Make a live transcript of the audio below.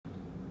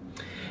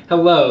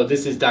Hello,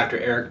 this is Dr.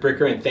 Eric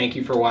Bricker, and thank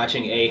you for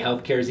watching A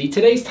Healthcare Z.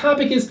 Today's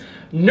topic is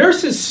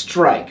nurses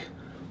strike.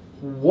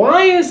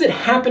 Why is it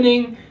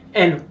happening,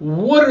 and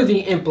what are the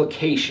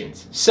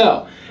implications?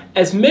 So,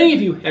 as many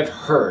of you have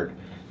heard,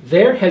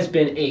 there has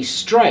been a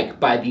strike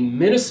by the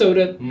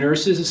Minnesota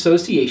Nurses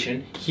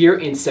Association here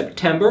in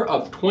September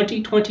of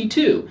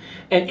 2022,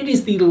 and it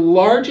is the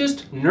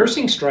largest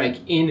nursing strike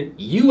in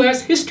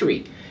U.S.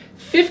 history.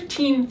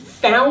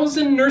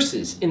 15,000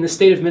 nurses in the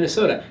state of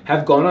Minnesota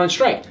have gone on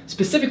strike,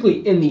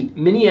 specifically in the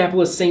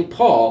Minneapolis, St.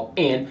 Paul,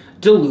 and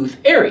Duluth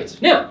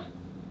areas. Now,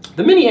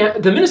 the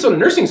Minnesota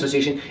Nursing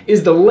Association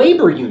is the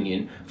labor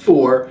union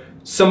for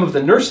some of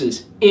the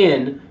nurses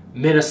in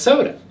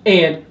Minnesota,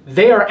 and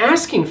they are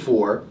asking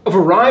for a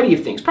variety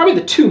of things. Probably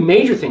the two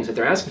major things that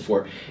they're asking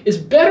for is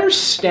better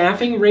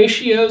staffing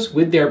ratios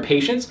with their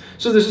patients.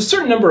 So there's a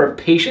certain number of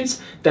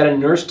patients that a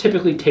nurse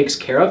typically takes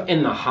care of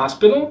in the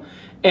hospital.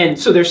 And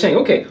so they're saying,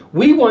 okay,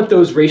 we want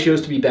those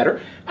ratios to be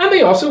better, and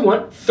they also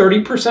want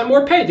 30%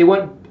 more pay. They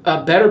want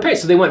better pay.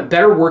 So they want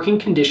better working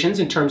conditions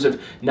in terms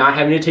of not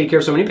having to take care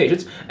of so many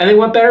patients, and they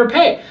want better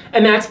pay.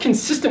 And that's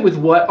consistent with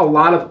what a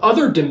lot of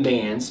other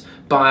demands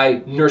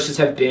by nurses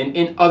have been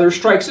in other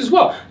strikes as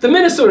well. The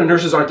Minnesota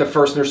nurses aren't the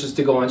first nurses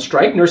to go on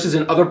strike. Nurses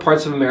in other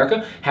parts of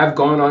America have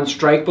gone on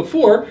strike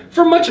before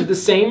for much of the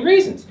same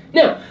reasons.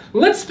 Now,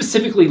 let's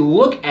specifically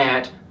look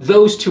at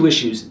those two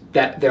issues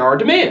that there are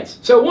demands.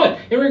 So one,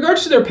 in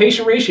regards to their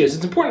patient ratios,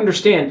 it's important to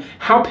understand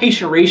how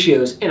patient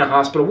ratios in a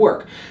hospital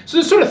work. So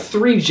there's sort of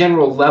three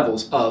general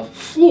levels of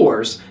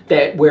floors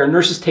where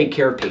nurses take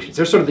care of patients.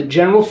 There's sort of the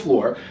general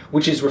floor,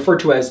 which is referred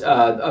to as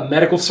a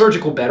medical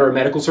surgical bed or a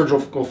medical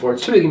surgical floor.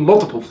 It's typically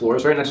multiple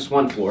floors, right? Not just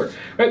one floor,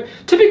 right?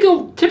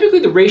 Typically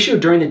the ratio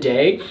during the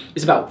day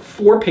is about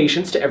 4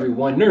 patients to every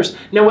 1 nurse.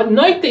 Now at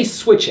night they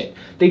switch it.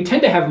 They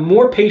tend to have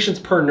more patients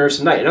per nurse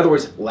at night. In other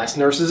words, less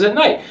nurses at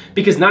night,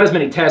 because not as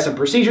many tests and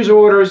procedures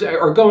orders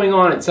are going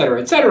on, et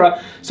cetera, et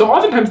cetera. So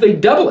oftentimes they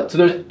double it. So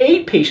there's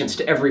 8 patients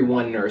to every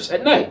 1 nurse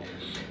at night.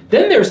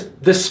 Then there's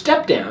the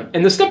step down,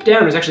 and the step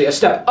down is actually a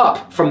step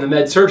up from the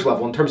med-surg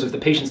level in terms of the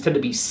patients tend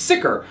to be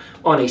sicker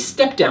on a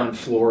step down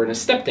floor in a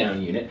step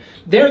down unit.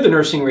 There the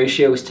nursing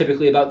ratio is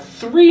typically about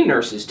 3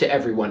 nurses to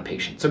every 1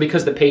 patient. So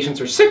because the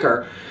patients are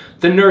sicker,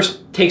 the nurse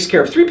takes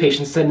care of 3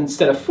 patients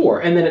instead of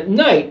 4. And then at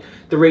night,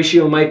 the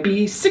ratio might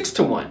be 6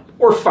 to 1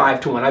 or 5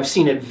 to 1. I've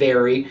seen it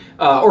vary,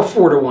 or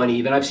 4 to 1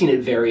 even. I've seen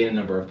it vary in a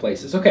number of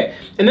places. Okay,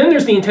 and then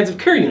there's the intensive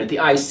care unit, the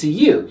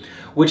ICU,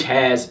 which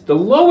has the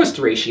lowest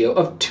ratio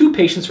of 2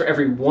 patients for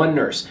every 1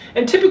 nurse.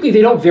 And typically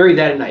they don't vary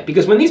that at night,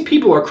 because when these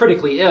people are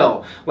critically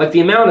ill, like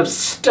the amount of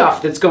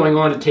stuff that's going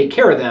on to take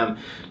care of them,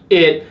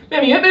 it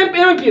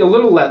might be a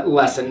little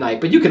less at night,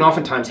 but you can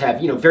oftentimes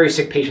have, very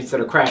sick patients that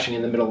are crashing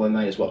in the middle of the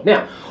night as well.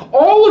 Now,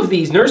 all of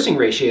these nursing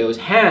ratios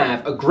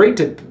have a great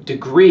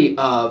degree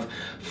of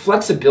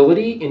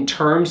flexibility in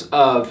terms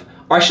of,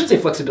 or I shouldn't say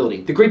flexibility,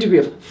 the great degree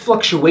of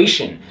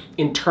fluctuation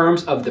in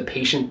terms of the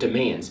patient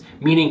demands.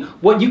 Meaning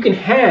what you can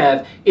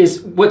have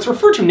is what's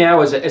referred to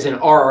now as an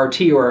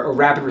RRT, or a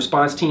rapid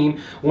response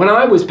team. When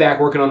I was back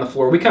working on the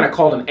floor, we kind of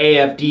called them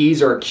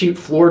AFDs, or acute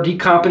floor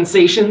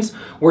decompensations,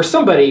 where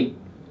somebody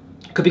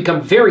could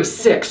become very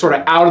sick sort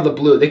of out of the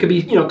blue. They could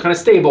be, kind of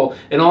stable,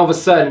 and all of a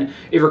sudden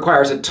it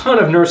requires a ton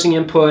of nursing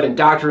input and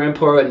doctor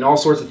input and all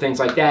sorts of things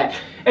like that.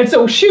 And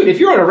so shoot, if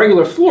you're on a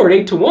regular floor at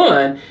 8 to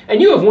 1 and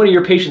you have one of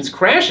your patients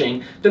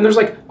crashing, then there's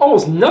like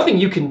almost nothing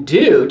you can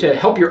do to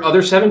help your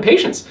other 7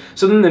 patients.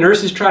 So then the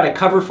nurses try to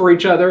cover for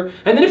each other.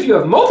 And then if you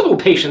have multiple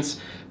patients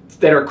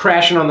that are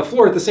crashing on the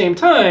floor at the same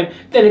time,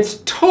 then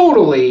it's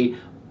totally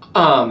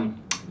out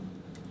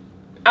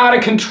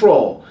of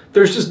control.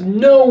 There's just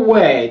no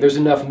way there's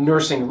enough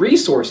nursing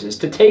resources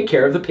to take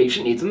care of the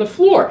patient needs on the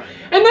floor.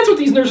 And that's what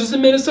these nurses in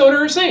Minnesota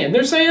are saying.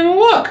 They're saying,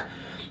 look,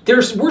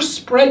 we're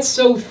spread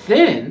so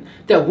thin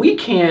that we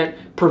can't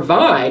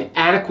provide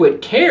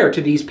adequate care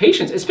to these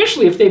patients,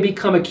 especially if they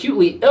become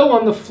acutely ill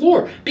on the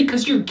floor,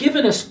 because you're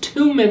giving us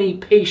too many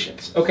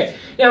patients. Okay,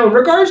 now in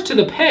regards to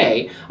the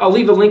pay, I'll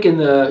leave a link in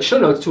the show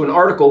notes to an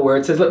article where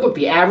it says, look,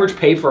 the average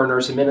pay for a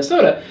nurse in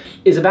Minnesota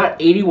is about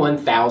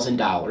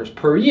 $81,000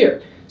 per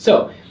year.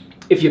 So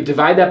if you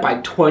divide that by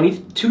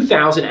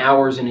 22,000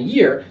 hours in a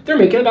year, they're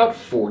making about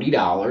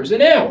 $40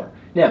 an hour.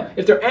 Now,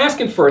 if they're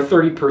asking for a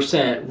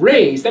 30%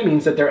 raise, that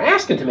means that they're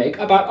asking to make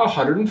about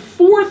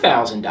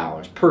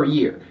 $104,000 per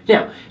year.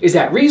 Now, is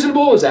that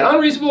reasonable? Is that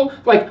unreasonable?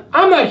 Like,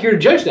 I'm not here to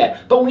judge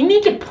that, but we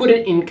need to put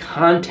it in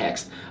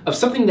context of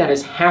something that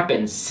has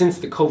happened since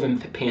the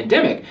COVID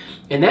pandemic,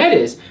 and that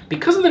is,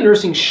 because of the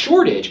nursing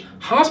shortage,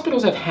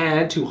 hospitals have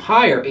had to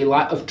hire a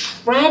lot of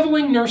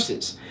traveling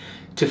nurses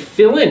to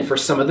fill in for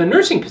some of the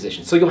nursing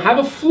positions. So you'll have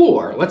a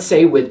floor, let's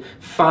say with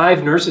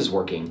 5 nurses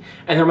working,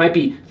 and there might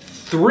be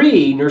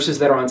 3 nurses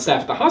that are on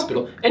staff at the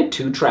hospital and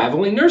 2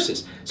 traveling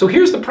nurses. So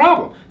here's the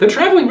problem. The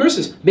traveling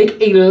nurses make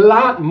a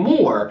lot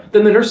more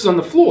than the nurses on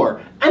the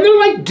floor, and they're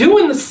like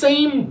doing the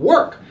same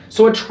work.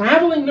 So a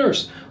traveling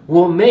nurse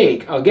will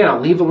make, again,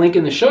 I'll leave a link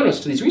in the show notes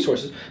to these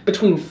resources,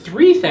 between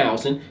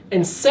 $3,000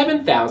 and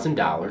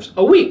 $7,000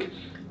 a week.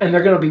 and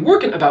they're going to be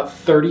working about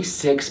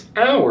 36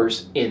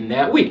 hours in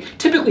that week.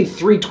 Typically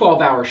 3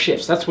 12-hour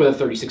shifts. That's where the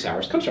 36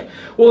 hours comes from.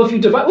 Well, if you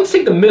divide, let's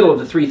take the middle of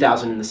the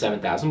 3,000 and the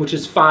 7,000, which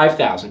is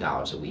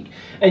 $5,000 a week,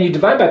 and you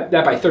divide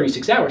that by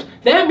 36 hours,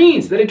 that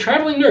means that a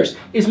traveling nurse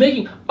is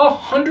making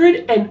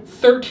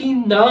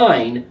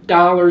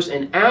 $139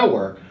 an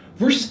hour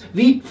versus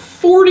the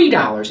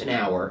 $40 an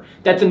hour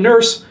that the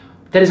nurse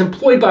that is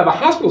employed by the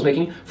hospital is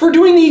making for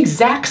doing the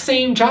exact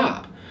same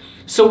job.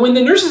 So when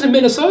the nurses in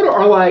Minnesota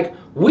are like,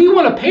 we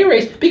want a pay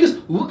raise because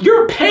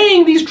you're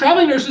paying these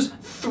traveling nurses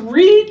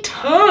 3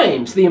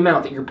 times the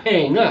amount that you're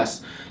paying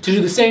us to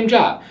do the same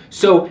job.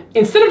 So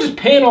instead of just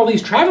paying all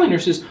these traveling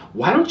nurses,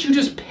 why don't you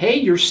just pay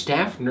your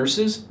staff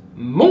nurses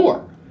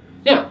more?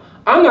 Now,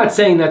 I'm not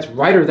saying that's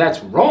right or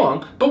that's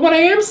wrong, but what I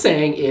am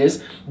saying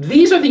is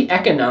these are the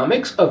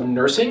economics of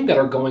nursing that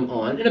are going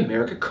on in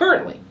America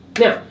currently.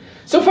 Now,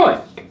 so fine.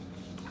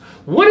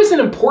 What is an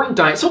important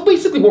So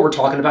basically what we're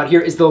talking about here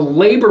is the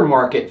labor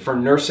market for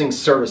nursing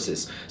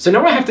services. So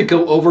now I have to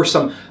go over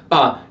some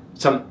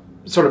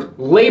sort of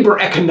labor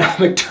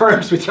economic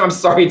terms with you. I'm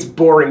sorry, it's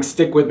boring.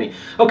 Stick with me.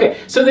 Okay,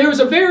 so there's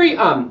a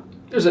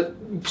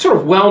sort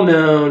of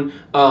well-known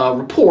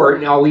report,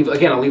 and I'll leave a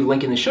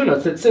link in the show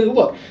notes, that says,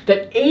 look,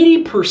 that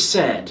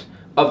 80%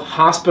 of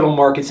hospital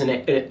markets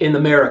in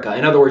America,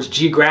 in other words,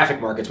 geographic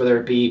markets, whether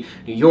it be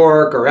New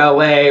York or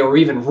LA or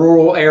even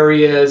rural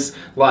areas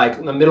like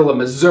in the middle of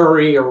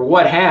Missouri or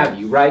what have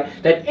you, right?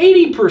 That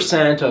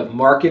 80% of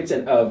markets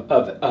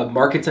of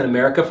markets in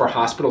America for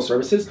hospital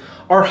services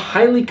are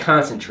highly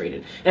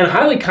concentrated. And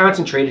highly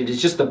concentrated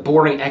is just the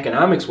boring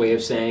economics way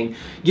of saying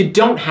you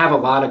don't have a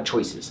lot of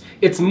choices.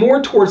 It's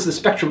more towards the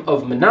spectrum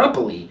of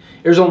monopoly.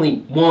 There's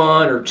only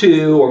 1 or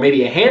 2 or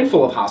maybe a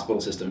handful of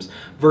hospital systems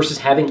versus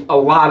having a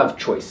lot of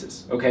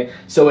choices, okay?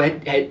 So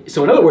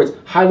in other words,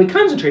 highly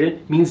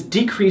concentrated means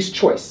decreased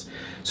choice.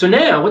 So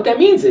now what that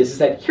means is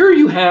that here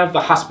you have the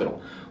hospital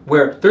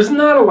where there's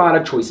not a lot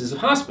of choices of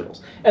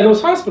hospitals, and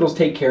those hospitals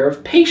take care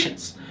of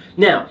patients.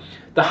 Now,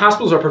 the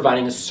hospitals are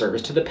providing a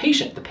service to the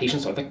patient. The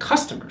patients are the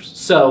customers.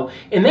 So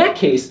in that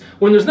case,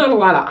 when there's not a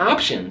lot of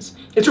options,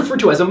 it's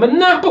referred to as a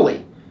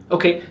monopoly,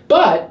 okay?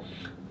 But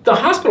the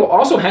hospital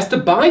also has to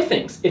buy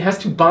things. It has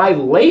to buy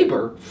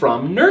labor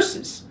from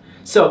nurses.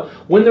 So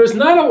when there's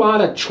not a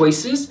lot of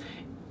choices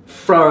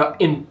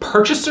in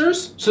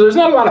purchasers, so there's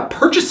not a lot of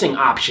purchasing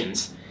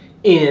options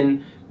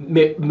in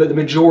the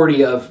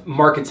majority of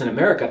markets in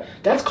America,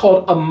 that's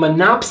called a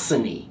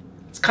monopsony.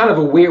 It's kind of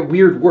a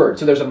weird word.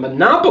 So there's a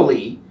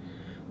monopoly,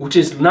 which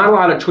is not a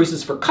lot of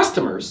choices for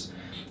customers,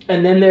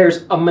 and then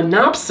there's a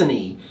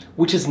monopsony,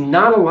 which is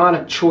not a lot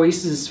of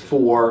choices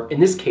for, in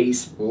this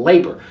case,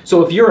 labor.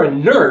 So if you're a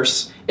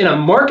nurse in a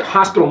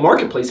hospital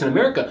marketplace in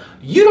America,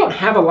 you don't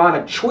have a lot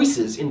of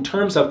choices in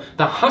terms of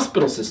the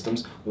hospital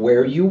systems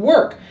where you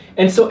work.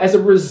 And so as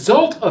a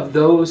result of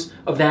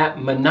that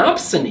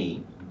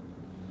monopsony,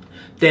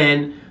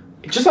 then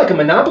just like a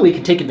monopoly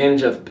can take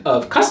advantage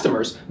of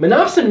customers,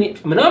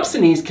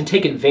 monopsonies can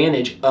take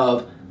advantage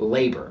of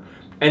labor.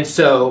 And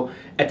so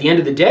at the end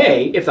of the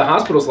day, if the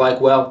hospital's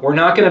like, well, we're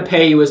not going to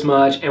pay you as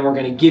much and we're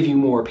going to give you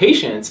more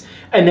patients,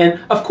 and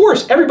then, of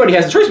course, everybody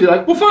has the choice to be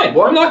like, well, fine,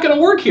 well, I'm not going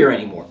to work here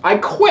anymore. I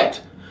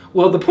quit.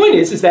 Well, the point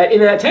is that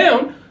in that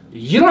town,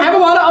 you don't have a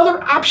lot of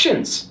other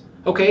options,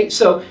 okay?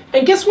 So,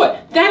 and guess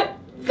what? That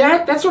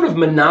sort of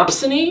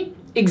monopsony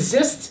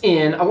exists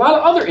in a lot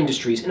of other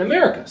industries in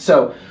America.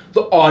 So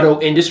the auto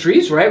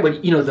industries, right?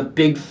 The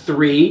big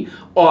 3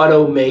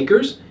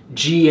 automakers,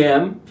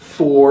 GM,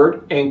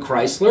 Ford, and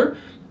Chrysler,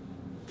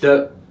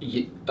 the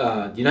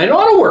United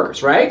Auto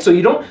Workers, right? So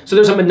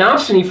there's a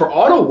monopsony for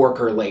auto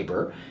worker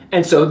labor,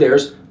 and so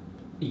there's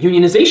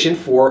unionization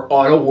for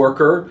auto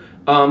worker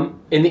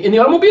in the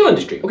automobile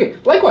industry. Okay,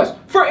 likewise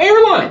for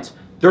airlines,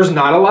 there's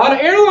not a lot of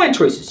airline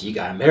choices. You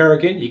got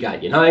American, you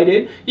got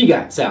United, you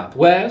got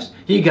Southwest,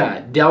 you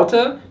got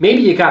Delta.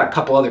 Maybe you got a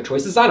couple other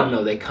choices. I don't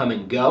know. They come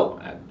and go.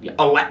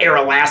 Air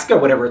Alaska,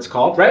 whatever it's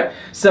called, right?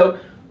 So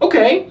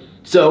okay,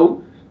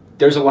 so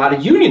there's a lot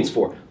of unions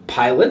for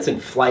pilots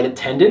and flight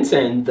attendants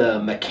and the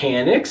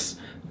mechanics,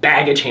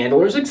 baggage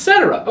handlers,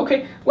 etc.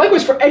 Okay,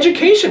 likewise for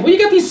education. Well, you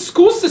got these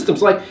school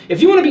systems. Like,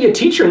 if you want to be a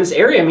teacher in this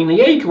area, I mean,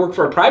 yeah, you can work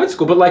for a private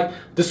school, but like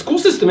the school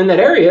system in that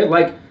area,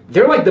 like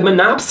they're like the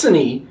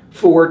monopsony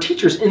for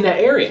teachers in that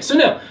area. So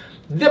now,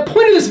 the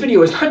point of this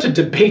video is not to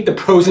debate the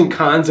pros and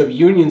cons of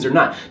unions or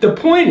not. The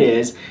point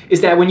is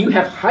that when you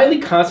have highly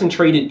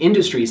concentrated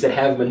industries that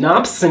have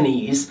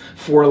monopsonies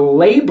for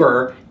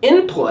labor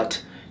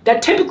input,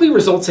 that typically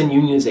results in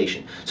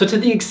unionization. So to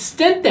the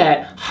extent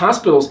that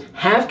hospitals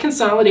have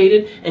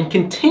consolidated and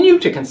continue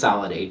to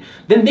consolidate,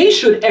 then they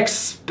should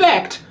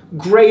expect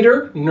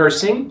greater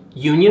nursing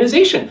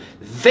unionization.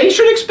 They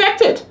should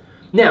expect it.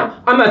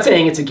 Now, I'm not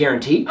saying it's a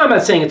guarantee. I'm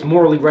not saying it's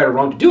morally right or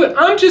wrong to do it.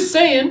 I'm just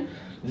saying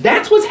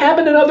that's what's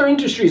happened in other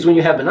industries when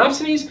you have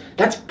monopsonies.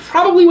 That's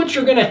probably what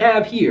you're going to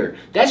have here.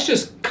 That's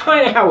just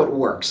kind of how it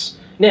works.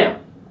 Now,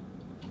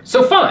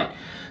 so fine.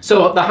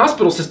 So the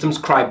hospital systems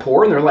cry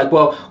poor, and they're like,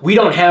 well, we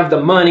don't have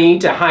the money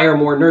to hire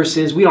more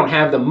nurses. We don't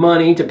have the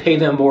money to pay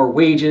them more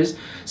wages.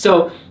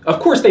 So, of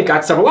course, they've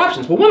got several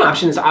options. Well, one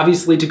option is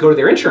obviously to go to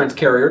their insurance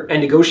carrier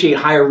and negotiate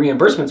higher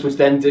reimbursements, which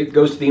then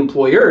goes to the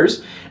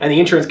employers. And the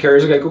insurance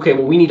carriers are like, okay,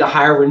 well, we need a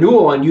higher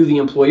renewal on you, the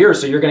employer,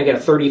 so you're going to get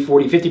a 30,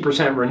 40,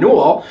 50%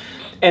 renewal.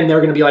 And they're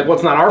going to be like, well,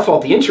 it's not our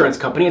fault, the insurance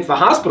company. It's the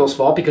hospital's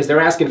fault because they're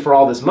asking for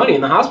all this money.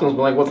 And the hospital's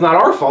like, well, it's not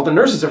our fault. The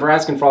nurses are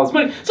asking for all this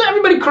money. So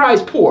everybody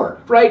cries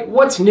poor, right?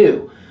 What's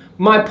new?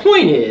 My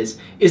point is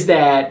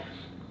that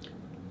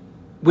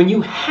when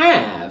you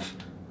have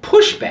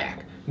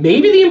pushback,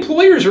 maybe the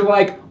employers are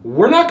like,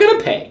 we're not going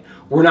to pay.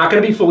 We're not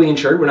going to be fully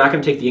insured. We're not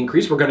going to take the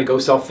increase. We're going to go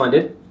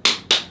self-funded.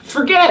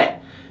 Forget it.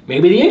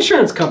 Maybe the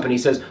insurance company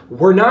says,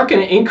 we're not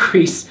going to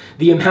increase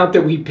the amount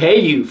that we pay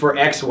you for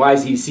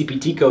XYZ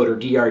CPT code or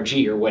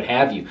DRG or what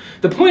have you.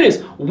 The point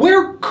is,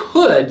 where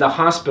could the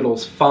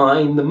hospitals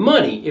find the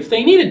money if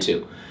they needed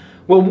to?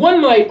 Well,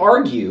 one might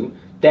argue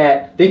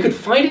that they could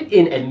find it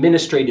in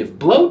administrative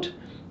bloat,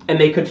 and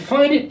they could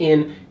find it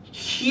in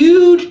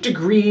huge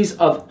degrees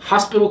of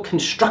hospital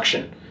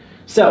construction.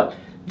 So,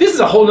 this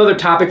is a whole other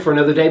topic for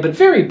another day, but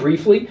very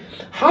briefly,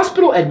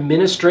 hospital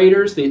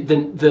administrators, the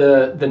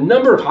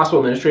number of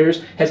hospital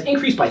administrators has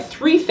increased by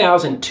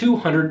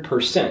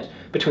 3,200%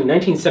 between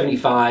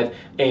 1975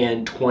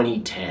 and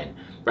 2010,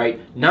 right?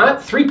 Not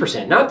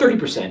 3%, not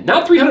 30%,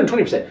 not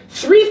 320%,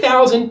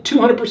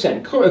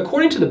 3,200%.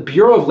 According to the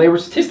Bureau of Labor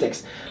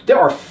Statistics, there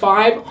are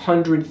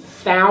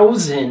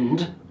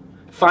 500,000,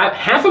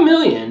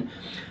 500,000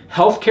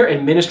 healthcare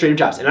administrative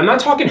jobs. And I'm not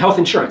talking health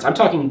insurance. I'm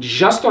talking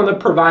just on the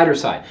provider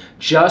side,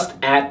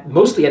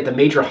 mostly at the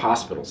major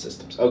hospital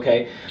systems,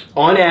 okay?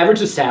 On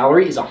average, the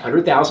salary is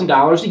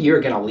 $100,000 a year.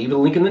 Again, I'll leave a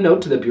link in the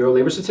note to the Bureau of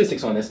Labor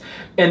Statistics on this.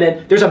 And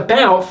then there's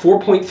about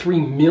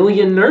 4.3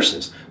 million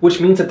nurses, which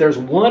means that there's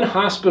one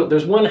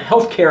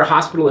healthcare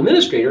hospital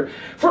administrator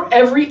for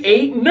every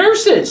 8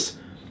 nurses.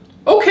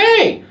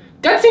 Okay,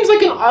 that seems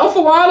like an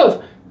awful lot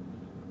of,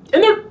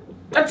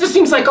 that just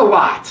seems like a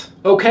lot,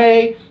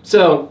 okay?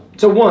 So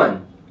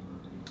 1,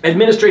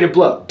 administrative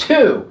bloat.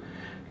 2,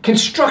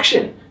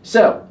 construction.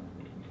 So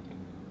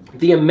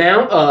the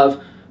amount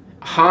of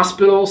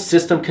hospital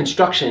system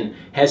construction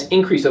has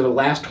increased over the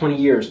last 20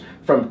 years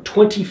from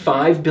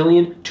 25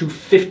 billion to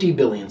 50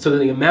 billion. So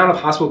the amount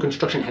of hospital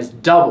construction has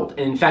doubled.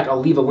 And in fact, I'll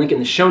leave a link in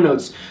the show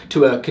notes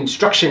to a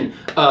construction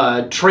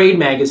trade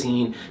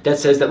magazine that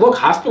says that, look,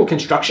 hospital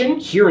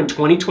construction here in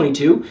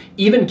 2022,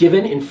 even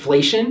given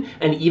inflation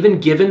and even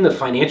given the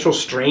financial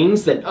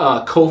strains that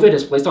COVID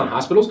has placed on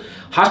hospitals,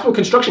 hospital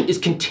construction is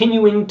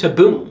continuing to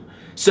boom.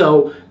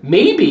 So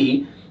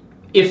maybe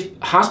if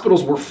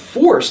hospitals were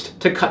forced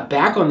to cut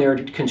back on their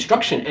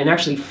construction and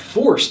actually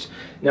forced,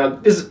 now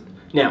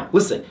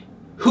listen,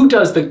 who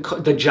does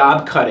the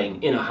job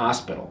cutting in a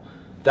hospital?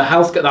 The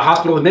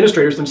hospital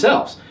administrators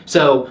themselves.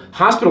 So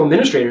hospital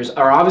administrators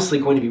are obviously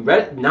going to be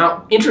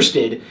not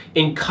interested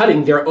in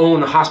cutting their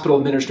own hospital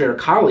administrator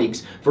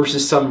colleagues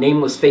versus some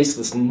nameless,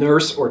 faceless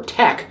nurse or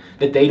tech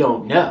that they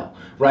don't know.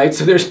 Right?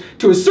 So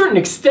to a certain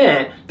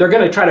extent, they're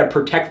going to try to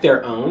protect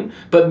their own,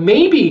 but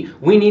maybe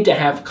we need to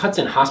have cuts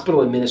in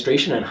hospital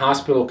administration and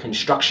hospital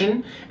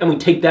construction, and we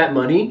take that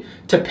money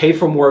to pay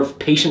for more of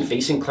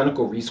patient-facing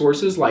clinical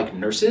resources like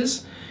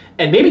nurses,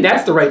 and maybe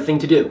that's the right thing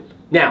to do.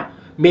 Now,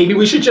 maybe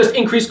we should just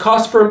increase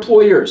costs for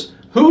employers.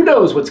 Who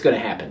knows what's going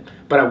to happen?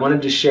 But I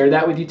wanted to share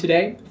that with you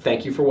today.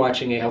 Thank you for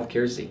watching A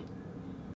Healthcare Z.